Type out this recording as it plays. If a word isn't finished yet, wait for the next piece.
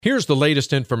Here's the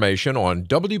latest information on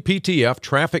WPTF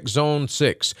Traffic Zone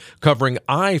 6, covering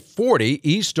I-40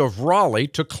 east of Raleigh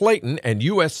to Clayton and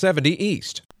US 70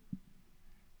 east.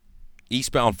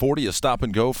 Eastbound 40 is stop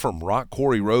and go from Rock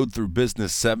Quarry Road through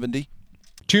Business 70.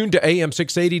 Tune to AM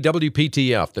 680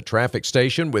 WPTF, the traffic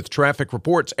station, with traffic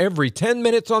reports every 10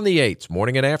 minutes on the 8s,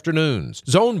 morning and afternoons.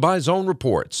 Zone-by-zone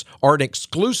reports are an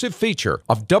exclusive feature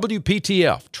of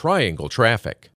WPTF Triangle Traffic.